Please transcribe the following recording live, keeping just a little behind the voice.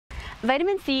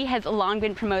Vitamin C has long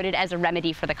been promoted as a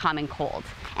remedy for the common cold,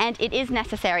 and it is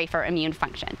necessary for immune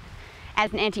function.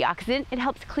 As an antioxidant, it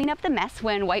helps clean up the mess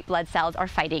when white blood cells are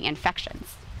fighting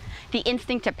infections. The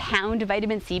instinct to pound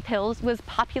vitamin C pills was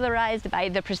popularized by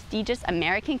the prestigious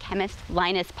American chemist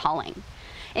Linus Pauling.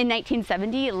 In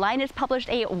 1970, Linus published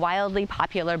a wildly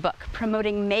popular book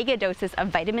promoting mega doses of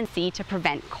vitamin C to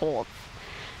prevent colds.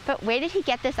 But where did he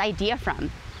get this idea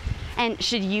from? And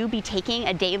should you be taking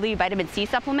a daily vitamin C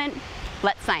supplement?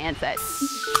 Let's science it.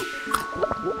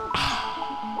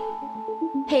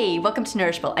 Hey, welcome to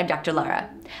Nourishable. I'm Dr. Lara.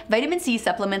 Vitamin C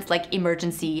supplements like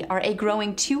Emergen-C are a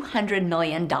growing $200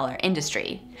 million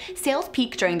industry. Sales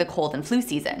peak during the cold and flu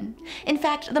season. In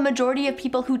fact, the majority of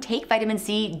people who take vitamin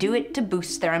C do it to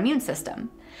boost their immune system.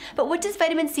 But what does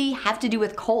vitamin C have to do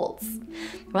with colds?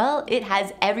 Well, it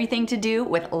has everything to do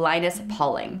with Linus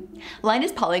Pauling.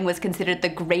 Linus Pauling was considered the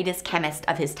greatest chemist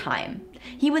of his time.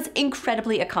 He was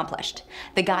incredibly accomplished.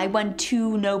 The guy won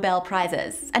 2 Nobel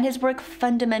Prizes, and his work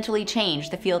fundamentally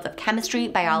changed the fields of chemistry,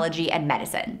 biology, and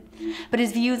medicine. But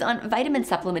his views on vitamin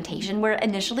supplementation were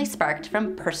initially sparked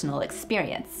from personal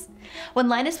experience. When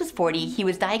Linus was 40, he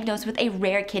was diagnosed with a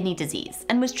rare kidney disease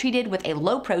and was treated with a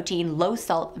low-protein,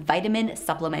 low-salt,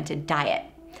 vitamin-supplemented diet.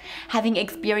 Having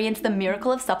experienced the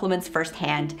miracle of supplements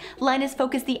firsthand, Linus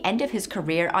focused the end of his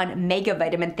career on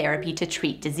megavitamin therapy to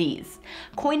treat disease,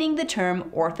 coining the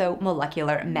term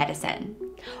orthomolecular medicine.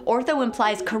 Ortho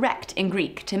implies correct in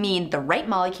Greek to mean the right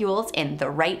molecules in the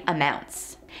right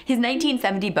amounts. His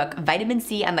 1970 book, Vitamin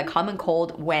C and the Common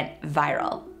Cold, went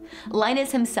viral.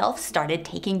 Linus himself started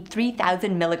taking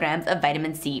 3,000 milligrams of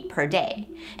vitamin C per day,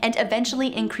 and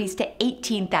eventually increased to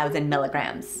 18,000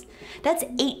 milligrams. That's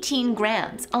 18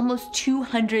 grams, almost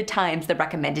 200 times the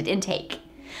recommended intake.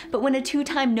 But when a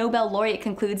 2-time Nobel laureate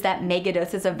concludes that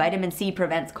megadoses of vitamin C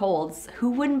prevents colds, who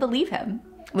wouldn't believe him?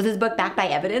 Was his book backed by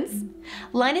evidence?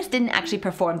 Linus didn't actually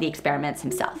perform the experiments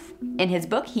himself. In his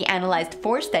book, he analyzed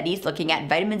 4 studies looking at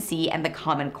vitamin C and the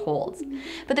common cold,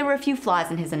 but there were a few flaws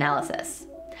in his analysis.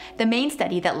 The main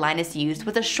study that Linus used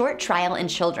was a short trial in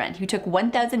children who took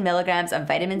 1,000 milligrams of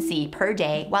vitamin C per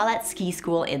day while at ski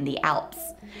school in the Alps.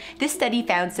 This study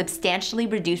found substantially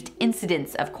reduced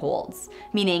incidence of colds,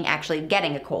 meaning actually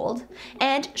getting a cold,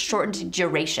 and shortened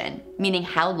duration, meaning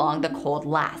how long the cold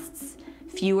lasts.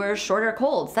 Fewer, shorter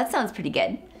colds, that sounds pretty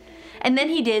good. And then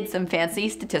he did some fancy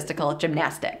statistical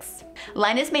gymnastics.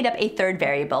 Linus made up a 3rd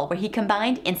variable where he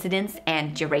combined incidence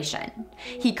and duration.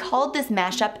 He called this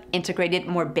mashup integrated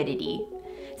morbidity.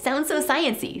 Sounds so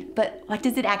sciencey, but what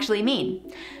does it actually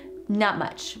mean? Not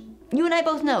much. You and I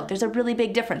both know there's a really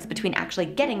big difference between actually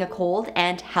getting a cold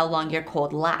and how long your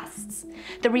cold lasts.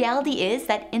 The reality is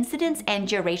that incidence and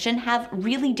duration have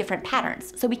really different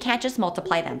patterns, so we can't just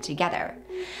multiply them together.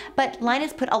 But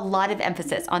Linus put a lot of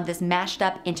emphasis on this mashed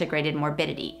up integrated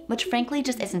morbidity, which frankly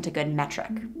just isn't a good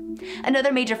metric.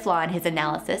 Another major flaw in his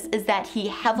analysis is that he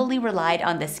heavily relied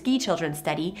on the ski children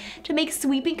study to make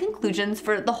sweeping conclusions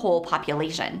for the whole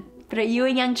population. But are you a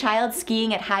young child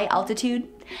skiing at high altitude?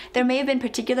 There may have been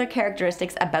particular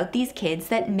characteristics about these kids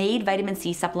that made vitamin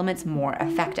C supplements more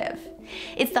effective.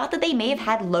 It's thought that they may have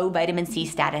had low vitamin C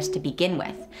status to begin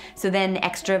with, so then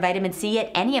extra vitamin C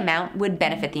at any amount would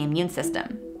benefit the immune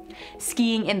system.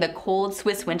 Skiing in the cold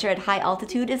Swiss winter at high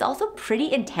altitude is also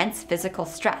pretty intense physical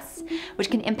stress, which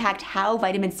can impact how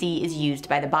vitamin C is used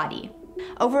by the body.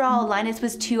 Overall, Linus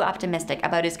was too optimistic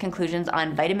about his conclusions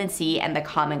on vitamin C and the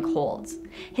common colds.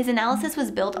 His analysis was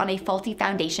built on a faulty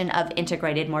foundation of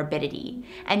integrated morbidity,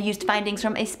 and used findings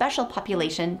from a special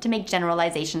population to make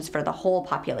generalizations for the whole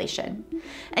population.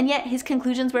 And yet, his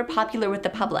conclusions were popular with the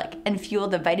public and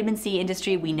fueled the vitamin C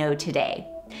industry we know today.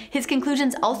 His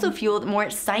conclusions also fueled more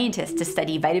scientists to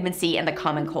study vitamin C and the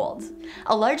common cold.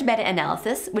 A large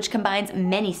meta-analysis, which combines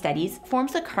many studies,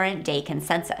 forms the current day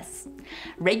consensus.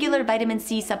 Regular vitamin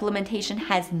C supplementation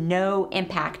has no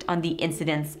impact on the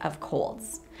incidence of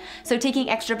colds. So taking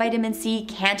extra vitamin C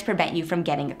can't prevent you from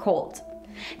getting a cold.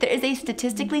 There is a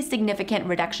statistically significant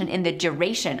reduction in the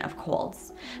duration of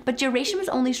colds, but duration was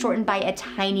only shortened by a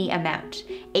tiny amount,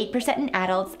 8% in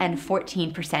adults and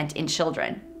 14% in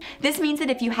children. This means that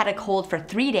if you had a cold for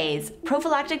 3 days,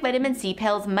 prophylactic vitamin C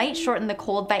pills might shorten the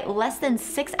cold by less than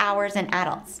 6 hours in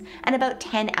adults and about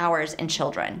 10 hours in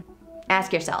children.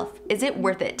 Ask yourself, is it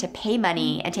worth it to pay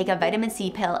money and take a vitamin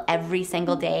C pill every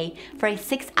single day for a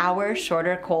 6-hour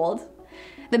shorter cold?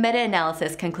 The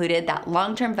meta-analysis concluded that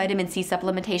long-term vitamin C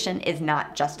supplementation is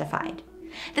not justified.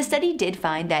 The study did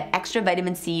find that extra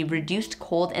vitamin C reduced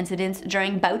cold incidence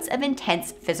during bouts of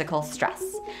intense physical stress,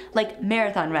 like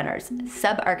marathon runners,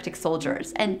 subarctic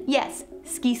soldiers, and yes,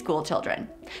 ski school children.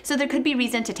 So there could be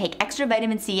reason to take extra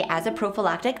vitamin C as a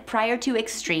prophylactic prior to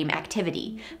extreme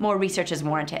activity. More research is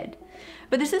warranted.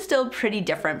 But this is still pretty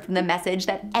different from the message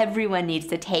that everyone needs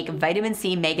to take vitamin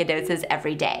C megadoses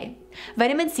every day.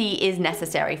 Vitamin C is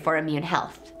necessary for immune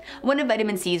health. One of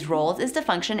vitamin C's roles is to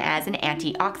function as an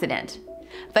antioxidant.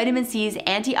 Vitamin C's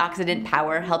antioxidant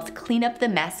power helps clean up the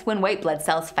mess when white blood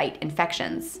cells fight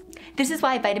infections. This is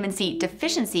why vitamin C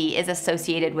deficiency is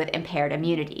associated with impaired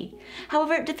immunity.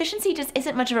 However, deficiency just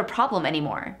isn't much of a problem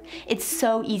anymore. It's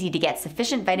so easy to get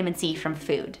sufficient vitamin C from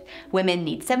food. Women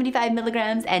need 75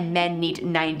 milligrams and men need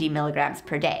 90 milligrams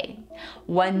per day.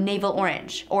 1 navel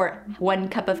orange, or 1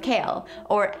 cup of kale,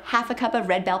 or half a cup of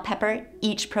red bell pepper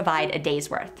each provide a day's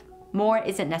worth. More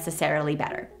isn't necessarily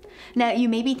better. Now, you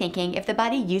may be thinking, if the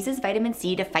body uses vitamin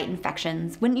C to fight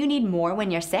infections, wouldn't you need more when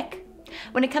you're sick?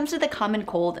 When it comes to the common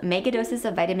cold, megadoses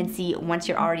of vitamin C once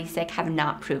you're already sick have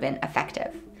not proven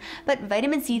effective. But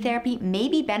vitamin C therapy may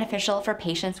be beneficial for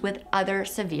patients with other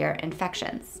severe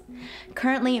infections.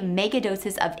 Currently,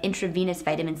 megadoses of intravenous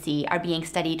vitamin C are being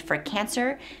studied for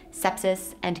cancer,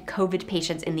 sepsis, and COVID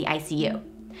patients in the ICU.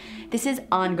 This is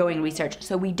ongoing research,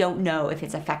 so we don't know if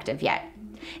it's effective yet.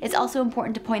 It's also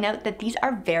important to point out that these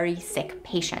are very sick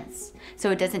patients,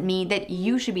 so it doesn't mean that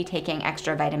you should be taking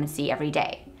extra vitamin C every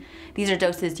day. These are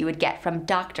doses you would get from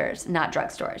doctors, not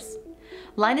drugstores.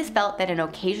 Linus felt that an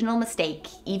occasional mistake,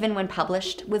 even when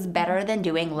published, was better than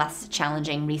doing less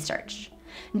challenging research.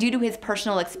 Due to his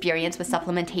personal experience with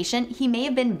supplementation, he may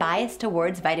have been biased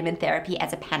towards vitamin therapy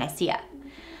as a panacea.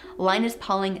 Linus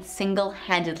Pauling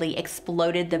single-handedly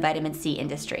exploded the vitamin C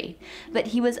industry, but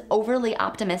he was overly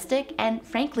optimistic and,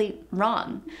 frankly,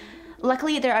 wrong.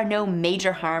 Luckily, there are no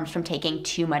major harms from taking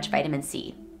too much vitamin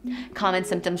C. Common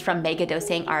symptoms from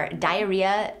megadosing are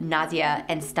diarrhea, nausea,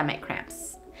 and stomach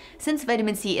cramps. Since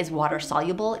vitamin C is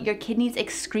water-soluble, your kidneys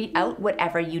excrete out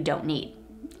whatever you don't need.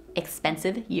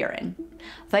 Expensive urine.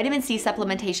 Vitamin C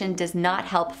supplementation does not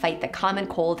help fight the common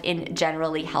cold in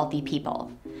generally healthy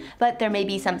people. But there may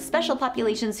be some special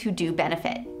populations who do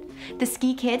benefit. The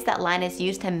ski kids that Linus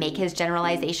used to make his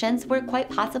generalizations were quite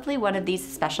possibly one of these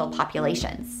special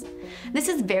populations. This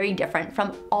is very different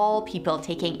from all people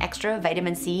taking extra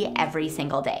vitamin C every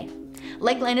single day.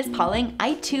 Like Linus Pauling,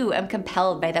 I too am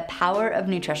compelled by the power of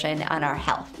nutrition on our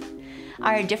health.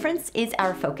 Our difference is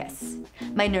our focus.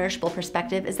 My Nourishable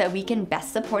perspective is that we can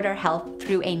best support our health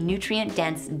through a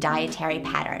nutrient-dense dietary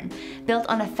pattern built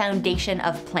on a foundation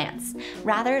of plants,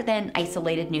 rather than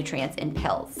isolated nutrients in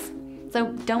pills.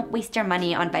 So don't waste your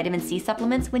money on vitamin C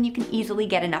supplements when you can easily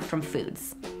get enough from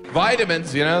foods.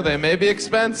 Vitamins, you know, they may be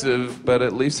expensive, but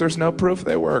at least there's no proof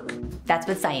they work. That's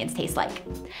what science tastes like.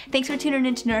 Thanks for tuning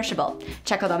in to Nourishable.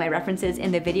 Check out all my references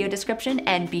in the video description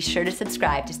and be sure to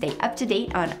subscribe to stay up to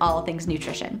date on all things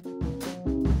nutrition.